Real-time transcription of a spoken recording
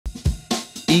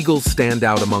Eagles stand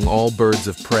out among all birds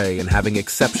of prey in having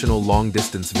exceptional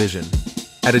long-distance vision.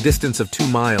 At a distance of 2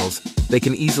 miles, they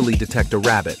can easily detect a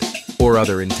rabbit or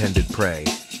other intended prey.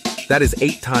 That is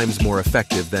 8 times more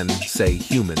effective than, say,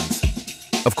 humans.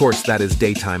 Of course, that is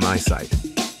daytime eyesight.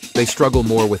 They struggle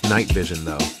more with night vision,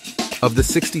 though. Of the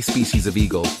 60 species of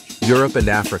eagle, Europe and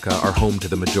Africa are home to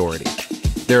the majority.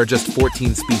 There are just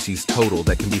 14 species total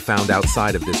that can be found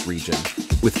outside of this region,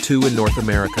 with 2 in North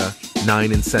America,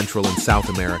 9 in Central and South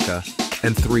America,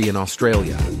 and 3 in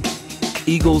Australia.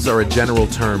 Eagles are a general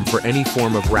term for any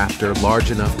form of raptor large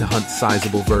enough to hunt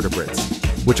sizable vertebrates,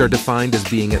 which are defined as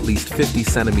being at least 50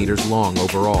 centimeters long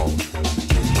overall.